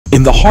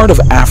In the heart of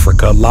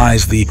Africa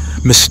lies the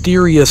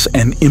mysterious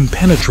and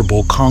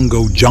impenetrable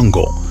Congo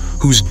jungle,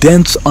 whose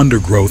dense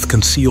undergrowth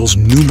conceals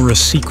numerous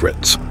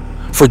secrets.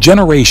 For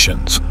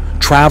generations,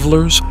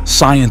 travelers,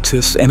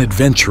 scientists, and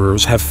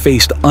adventurers have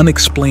faced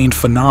unexplained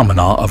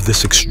phenomena of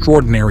this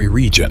extraordinary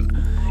region.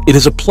 It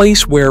is a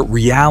place where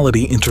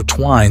reality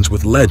intertwines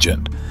with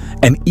legend,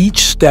 and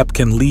each step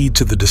can lead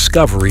to the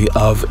discovery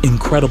of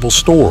incredible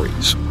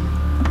stories.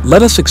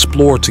 Let us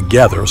explore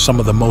together some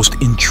of the most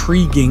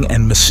intriguing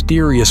and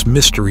mysterious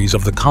mysteries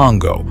of the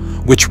Congo,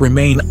 which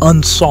remain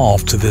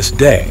unsolved to this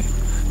day,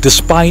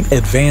 despite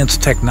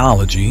advanced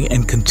technology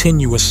and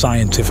continuous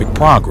scientific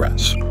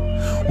progress.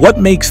 What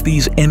makes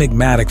these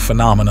enigmatic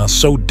phenomena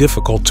so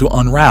difficult to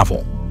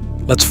unravel?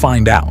 Let's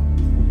find out.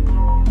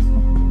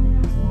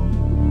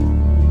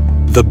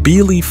 The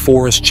Bili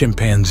forest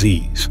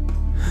chimpanzees.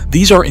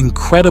 These are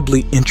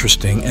incredibly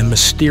interesting and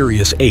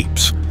mysterious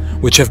apes,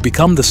 which have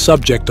become the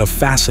subject of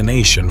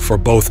fascination for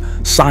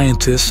both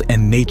scientists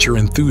and nature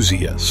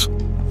enthusiasts.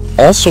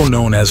 Also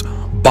known as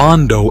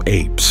bondo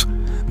apes,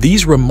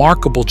 these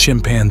remarkable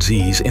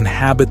chimpanzees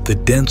inhabit the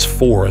dense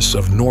forests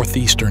of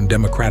northeastern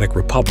Democratic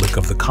Republic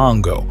of the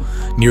Congo,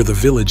 near the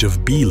village of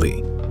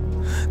Bili.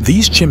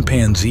 These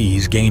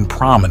chimpanzees gained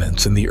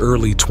prominence in the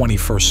early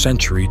 21st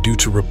century due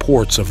to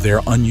reports of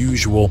their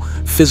unusual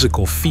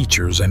physical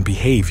features and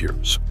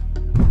behaviors.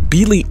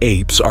 Bili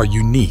apes are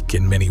unique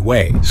in many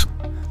ways.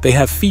 They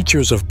have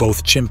features of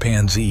both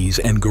chimpanzees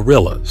and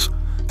gorillas.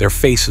 Their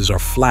faces are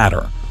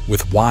flatter,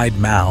 with wide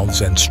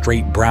mouths and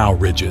straight brow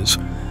ridges,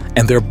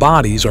 and their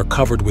bodies are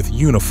covered with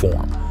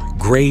uniform,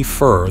 gray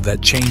fur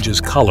that changes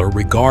color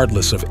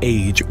regardless of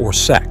age or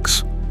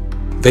sex.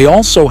 They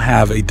also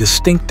have a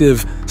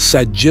distinctive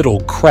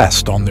sagittal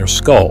crest on their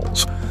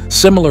skulls,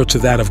 similar to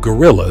that of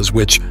gorillas,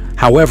 which,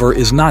 however,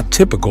 is not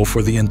typical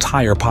for the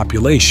entire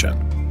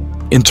population.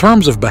 In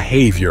terms of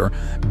behavior,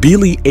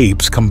 Bili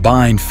apes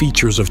combine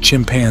features of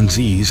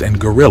chimpanzees and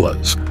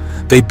gorillas.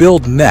 They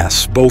build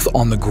nests both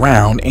on the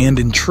ground and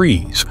in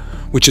trees,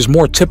 which is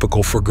more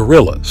typical for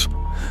gorillas.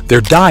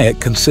 Their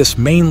diet consists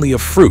mainly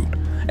of fruit,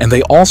 and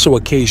they also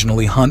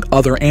occasionally hunt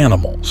other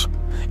animals.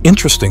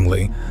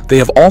 Interestingly, they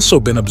have also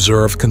been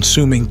observed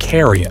consuming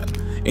carrion,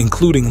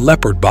 including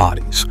leopard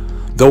bodies,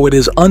 though it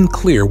is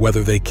unclear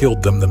whether they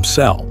killed them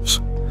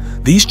themselves.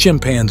 These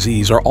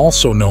chimpanzees are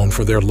also known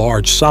for their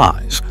large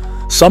size.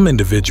 Some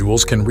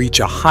individuals can reach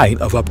a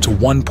height of up to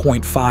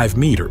 1.5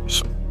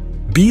 meters.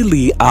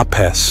 Bili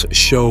apes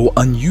show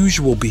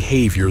unusual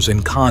behaviors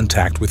in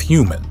contact with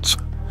humans.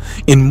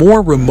 In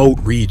more remote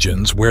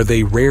regions where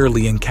they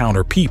rarely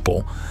encounter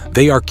people,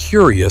 they are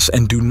curious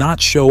and do not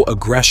show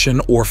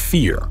aggression or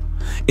fear.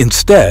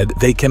 Instead,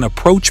 they can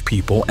approach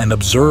people and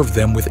observe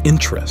them with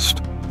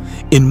interest.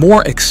 In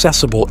more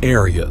accessible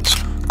areas,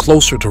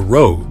 closer to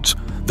roads,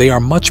 they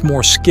are much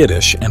more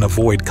skittish and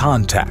avoid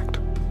contact.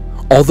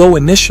 Although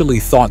initially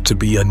thought to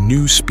be a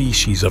new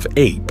species of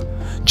ape,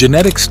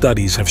 genetic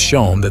studies have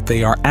shown that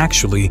they are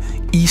actually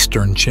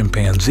eastern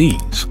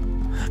chimpanzees.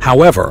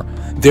 However,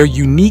 their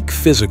unique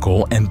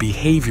physical and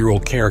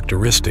behavioral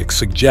characteristics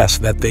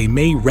suggest that they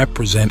may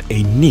represent a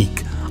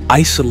unique,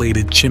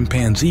 isolated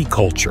chimpanzee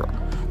culture,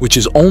 which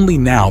is only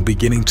now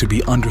beginning to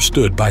be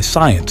understood by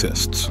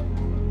scientists.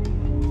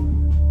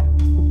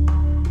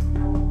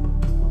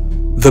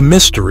 The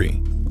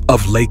mystery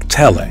of Lake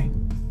Tele.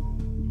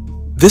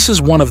 This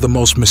is one of the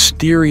most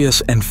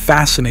mysterious and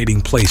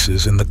fascinating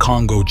places in the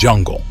Congo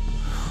jungle.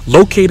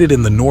 Located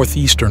in the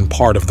northeastern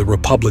part of the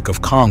Republic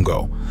of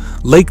Congo,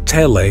 Lake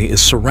Tele is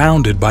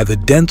surrounded by the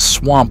dense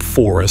swamp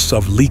forests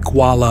of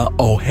Likwala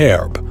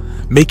Oherb,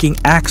 making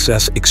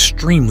access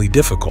extremely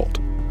difficult.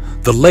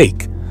 The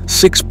lake,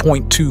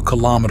 6.2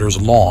 kilometers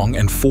long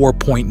and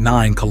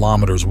 4.9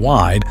 kilometers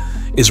wide,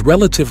 is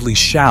relatively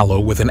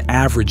shallow with an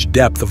average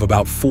depth of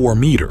about 4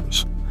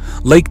 meters.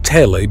 Lake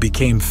Tele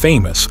became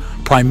famous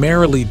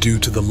primarily due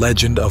to the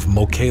legend of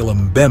Mokele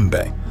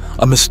Mbembe,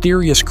 a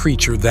mysterious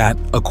creature that,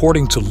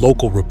 according to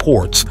local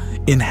reports,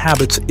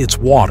 inhabits its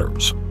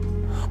waters.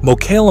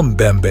 Mokele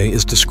Mbembe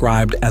is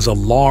described as a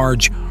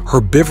large,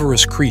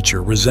 herbivorous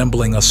creature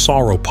resembling a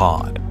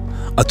sauropod,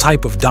 a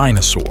type of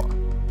dinosaur.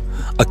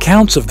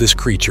 Accounts of this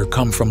creature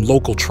come from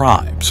local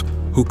tribes,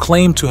 who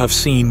claim to have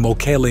seen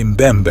Mokele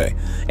Mbembe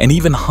and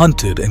even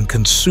hunted and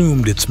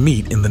consumed its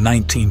meat in the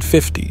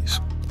 1950s.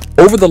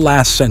 Over the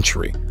last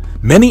century,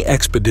 many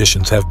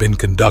expeditions have been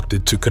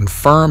conducted to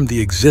confirm the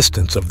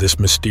existence of this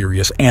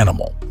mysterious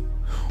animal.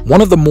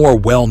 One of the more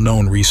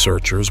well-known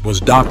researchers was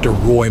Dr.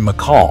 Roy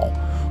McCall,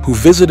 who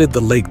visited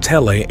the Lake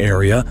Tele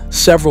area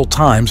several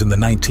times in the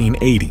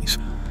 1980s,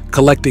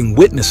 collecting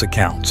witness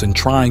accounts and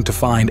trying to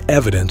find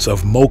evidence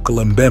of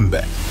Mokele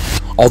Mbembe.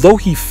 Although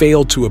he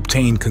failed to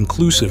obtain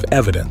conclusive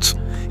evidence,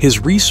 his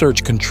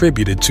research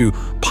contributed to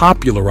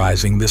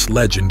popularizing this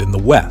legend in the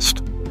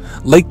West.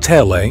 Lake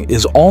Tele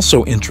is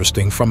also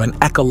interesting from an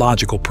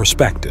ecological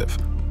perspective.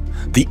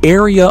 The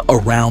area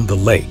around the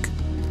lake,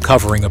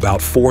 covering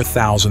about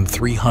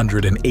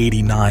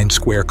 4,389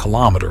 square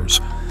kilometers,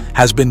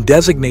 has been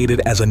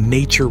designated as a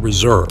nature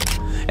reserve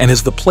and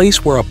is the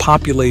place where a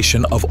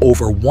population of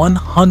over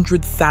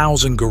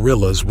 100,000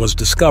 gorillas was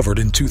discovered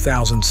in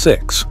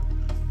 2006.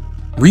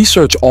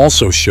 Research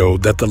also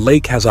showed that the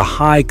lake has a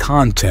high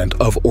content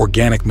of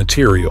organic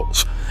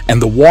materials,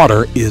 and the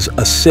water is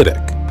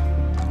acidic.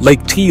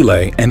 Lake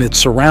Tile and its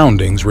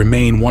surroundings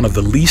remain one of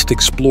the least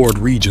explored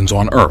regions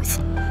on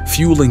Earth,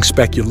 fueling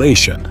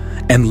speculation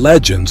and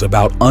legends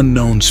about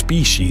unknown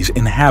species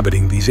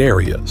inhabiting these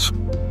areas.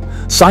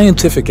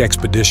 Scientific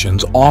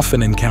expeditions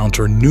often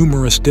encounter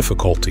numerous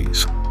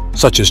difficulties,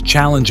 such as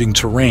challenging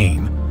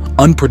terrain,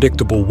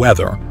 unpredictable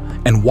weather,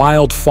 and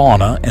wild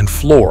fauna and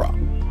flora.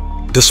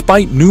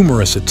 Despite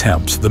numerous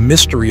attempts, the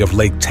mystery of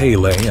Lake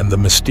Tale and the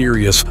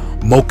mysterious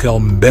Mokel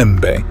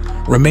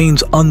Mbembe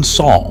remains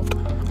unsolved,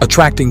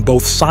 attracting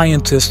both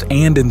scientists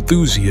and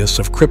enthusiasts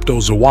of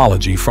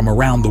cryptozoology from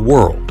around the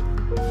world.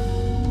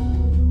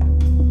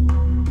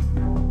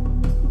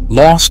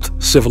 Lost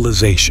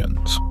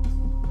civilizations.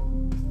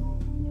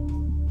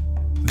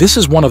 This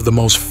is one of the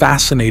most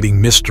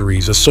fascinating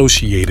mysteries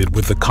associated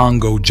with the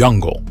Congo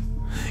jungle.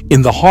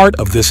 In the heart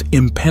of this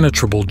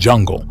impenetrable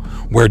jungle,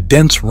 where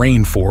dense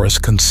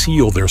rainforests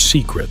conceal their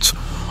secrets,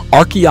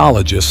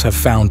 archaeologists have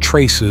found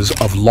traces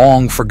of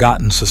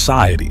long-forgotten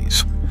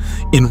societies.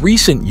 In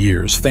recent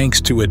years,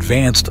 thanks to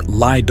advanced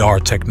LiDAR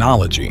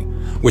technology,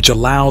 which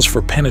allows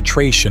for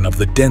penetration of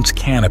the dense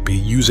canopy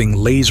using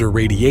laser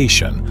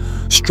radiation,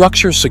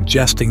 structures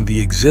suggesting the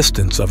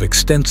existence of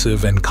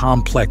extensive and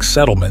complex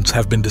settlements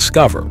have been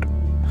discovered.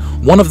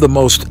 One of the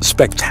most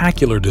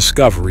spectacular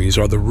discoveries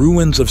are the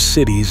ruins of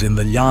cities in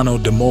the Llano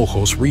de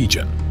Mojos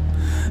region.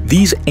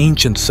 These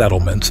ancient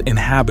settlements,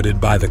 inhabited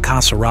by the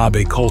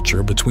Kasarabe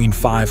culture between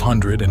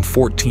 500 and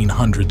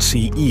 1400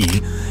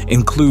 CE,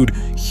 include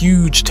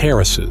huge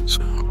terraces,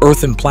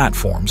 earthen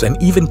platforms,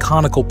 and even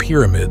conical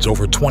pyramids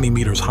over 20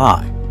 meters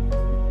high.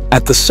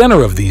 At the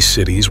center of these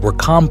cities were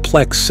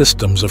complex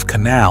systems of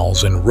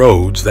canals and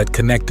roads that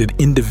connected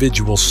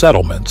individual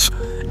settlements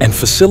and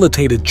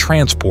facilitated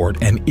transport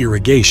and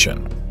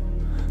irrigation.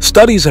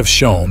 Studies have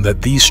shown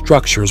that these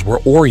structures were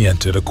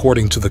oriented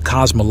according to the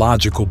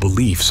cosmological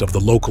beliefs of the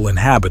local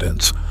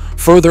inhabitants,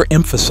 further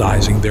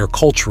emphasizing their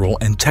cultural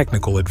and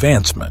technical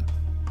advancement.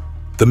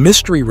 The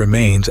mystery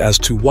remains as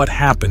to what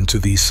happened to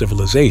these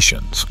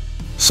civilizations.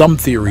 Some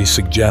theories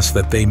suggest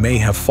that they may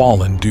have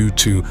fallen due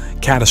to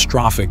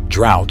catastrophic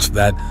droughts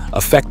that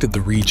affected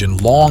the region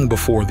long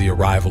before the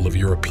arrival of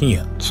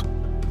Europeans.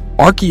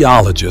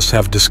 Archaeologists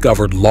have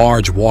discovered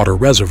large water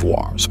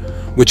reservoirs,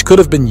 which could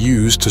have been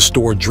used to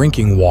store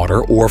drinking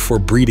water or for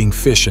breeding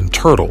fish and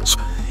turtles,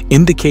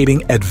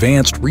 indicating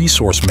advanced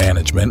resource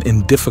management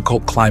in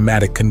difficult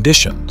climatic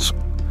conditions.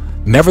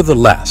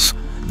 Nevertheless,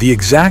 the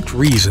exact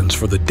reasons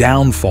for the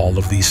downfall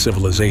of these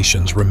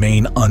civilizations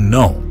remain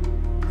unknown.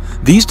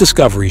 These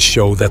discoveries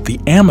show that the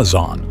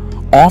Amazon,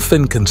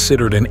 often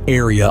considered an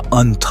area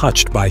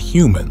untouched by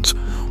humans,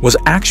 was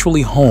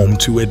actually home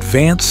to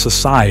advanced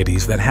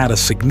societies that had a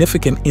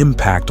significant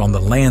impact on the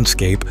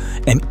landscape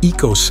and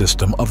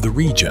ecosystem of the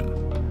region.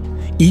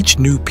 Each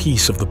new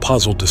piece of the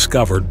puzzle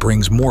discovered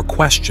brings more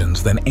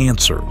questions than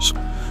answers,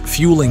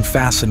 fueling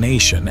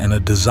fascination and a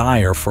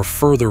desire for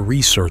further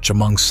research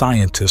among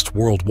scientists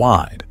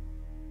worldwide.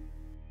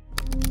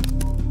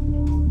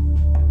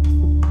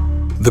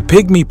 The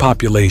pygmy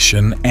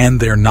population and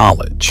their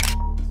knowledge.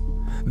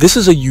 This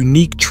is a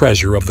unique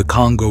treasure of the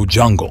Congo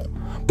jungle,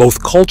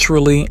 both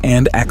culturally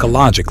and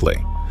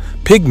ecologically.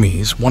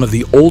 Pygmies, one of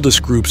the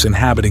oldest groups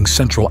inhabiting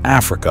Central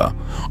Africa,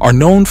 are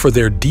known for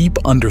their deep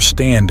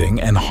understanding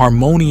and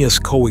harmonious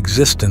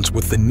coexistence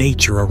with the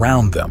nature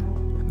around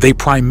them. They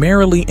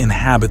primarily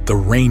inhabit the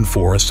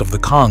rainforests of the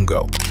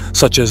Congo,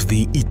 such as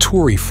the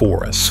Ituri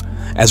forests,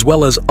 as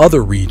well as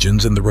other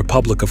regions in the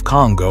Republic of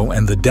Congo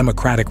and the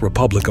Democratic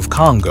Republic of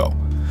Congo.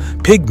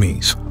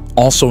 Pygmies,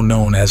 also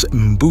known as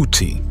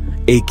Mbuti,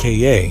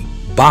 aka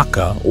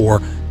Baka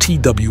or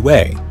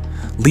TWA,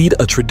 lead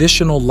a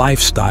traditional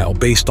lifestyle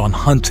based on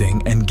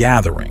hunting and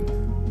gathering.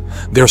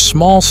 Their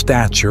small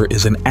stature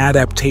is an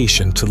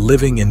adaptation to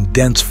living in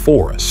dense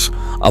forests,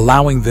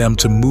 allowing them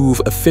to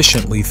move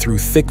efficiently through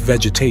thick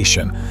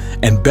vegetation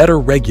and better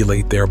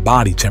regulate their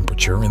body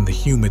temperature in the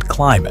humid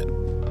climate.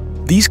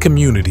 These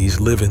communities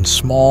live in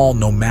small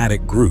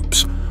nomadic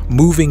groups,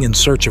 moving in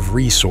search of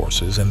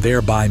resources and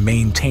thereby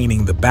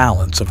maintaining the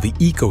balance of the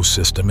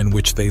ecosystem in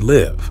which they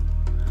live.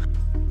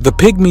 The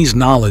pygmies'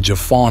 knowledge of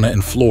fauna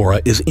and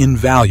flora is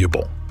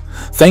invaluable.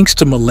 Thanks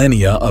to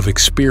millennia of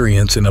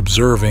experience in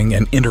observing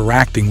and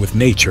interacting with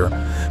nature,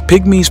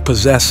 pygmies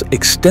possess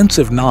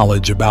extensive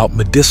knowledge about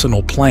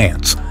medicinal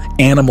plants,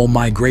 animal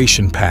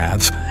migration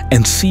paths,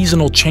 and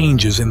seasonal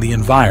changes in the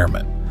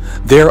environment.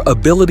 Their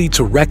ability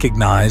to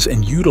recognize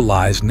and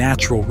utilize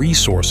natural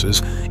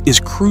resources is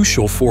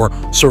crucial for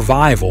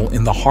survival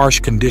in the harsh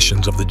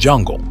conditions of the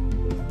jungle.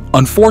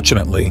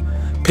 Unfortunately,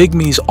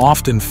 pygmies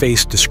often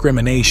face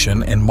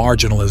discrimination and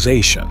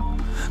marginalization.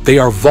 They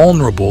are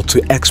vulnerable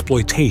to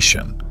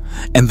exploitation,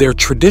 and their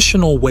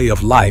traditional way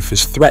of life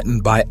is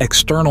threatened by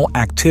external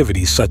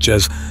activities such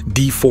as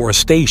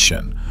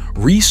deforestation,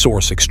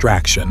 resource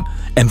extraction,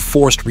 and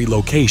forced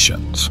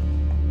relocations.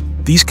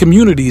 These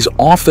communities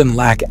often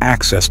lack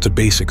access to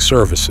basic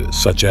services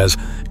such as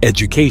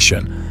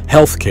education,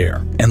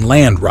 healthcare, and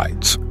land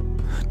rights.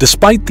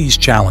 Despite these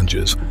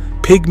challenges,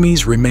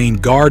 pygmies remain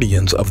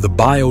guardians of the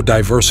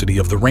biodiversity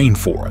of the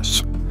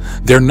rainforests.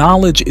 Their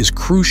knowledge is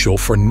crucial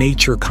for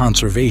nature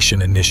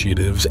conservation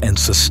initiatives and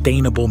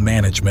sustainable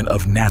management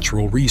of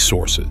natural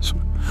resources.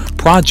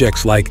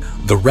 Projects like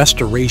the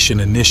Restoration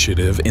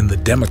Initiative in the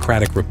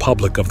Democratic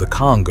Republic of the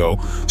Congo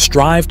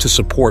strive to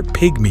support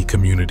pygmy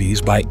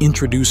communities by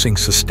introducing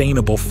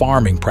sustainable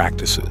farming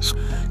practices,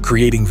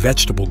 creating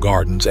vegetable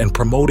gardens, and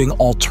promoting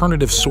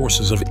alternative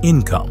sources of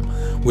income,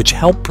 which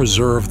help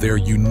preserve their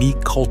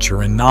unique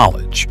culture and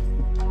knowledge.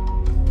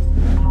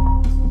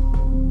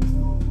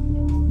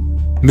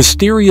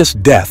 Mysterious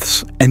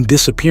deaths and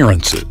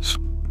disappearances.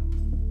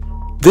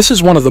 This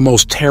is one of the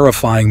most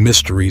terrifying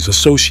mysteries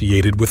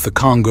associated with the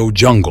Congo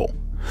jungle.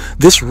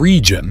 This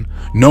region,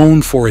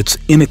 known for its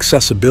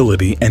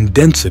inaccessibility and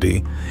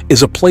density,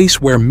 is a place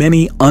where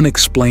many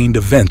unexplained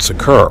events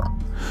occur.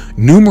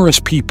 Numerous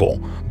people,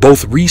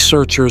 both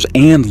researchers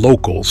and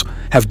locals,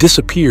 have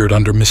disappeared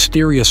under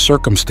mysterious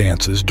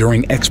circumstances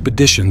during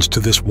expeditions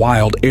to this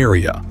wild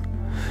area.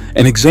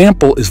 An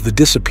example is the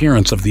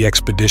disappearance of the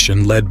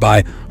expedition led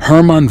by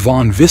Hermann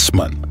von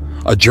Wissmann,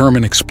 a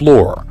German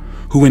explorer,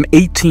 who in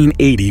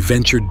 1880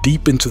 ventured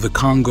deep into the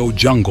Congo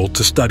jungle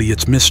to study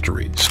its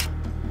mysteries.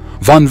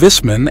 Von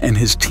Wissmann and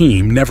his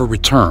team never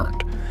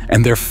returned,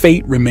 and their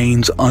fate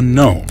remains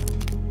unknown.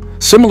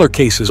 Similar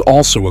cases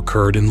also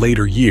occurred in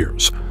later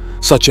years,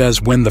 such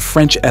as when the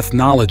French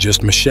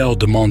ethnologist Michel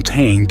de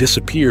Montaigne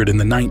disappeared in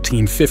the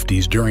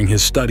 1950s during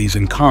his studies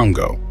in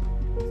Congo.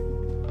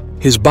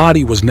 His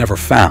body was never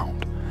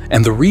found,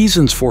 and the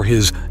reasons for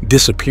his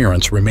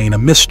disappearance remain a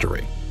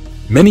mystery.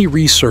 Many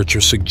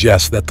researchers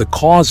suggest that the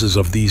causes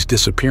of these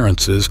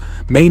disappearances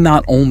may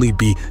not only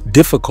be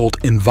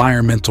difficult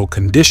environmental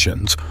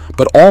conditions,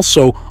 but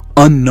also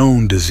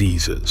unknown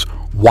diseases,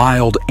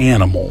 wild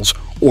animals,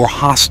 or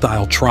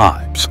hostile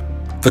tribes.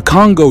 The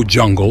Congo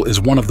jungle is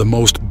one of the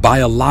most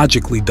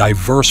biologically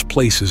diverse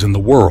places in the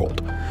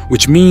world,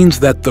 which means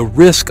that the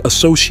risk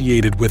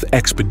associated with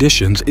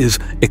expeditions is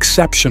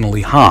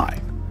exceptionally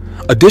high.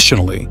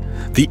 Additionally,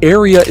 the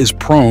area is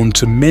prone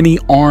to many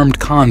armed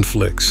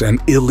conflicts and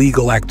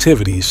illegal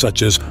activities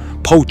such as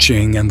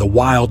poaching and the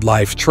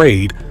wildlife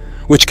trade,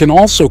 which can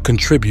also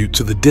contribute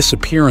to the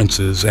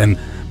disappearances and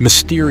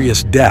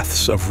mysterious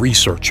deaths of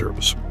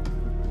researchers.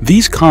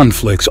 These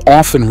conflicts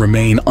often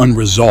remain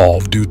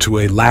unresolved due to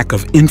a lack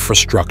of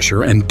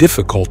infrastructure and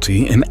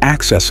difficulty in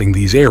accessing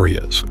these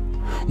areas.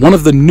 One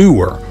of the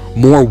newer,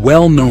 more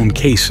well-known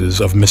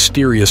cases of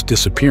mysterious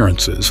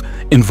disappearances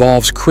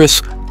involves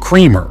Chris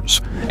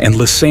Kremers and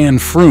Lisanne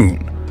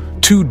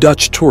Froon, two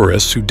Dutch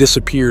tourists who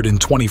disappeared in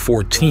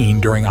 2014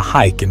 during a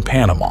hike in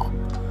Panama.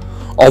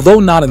 Although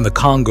not in the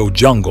Congo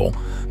jungle,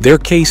 their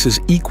case is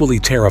equally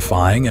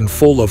terrifying and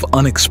full of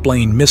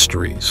unexplained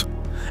mysteries.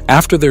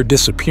 After their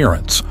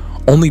disappearance,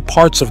 only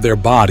parts of their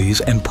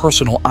bodies and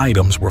personal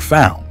items were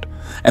found,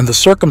 and the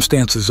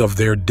circumstances of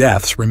their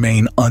deaths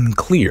remain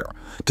unclear,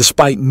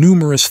 despite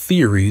numerous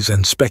theories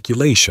and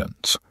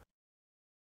speculations.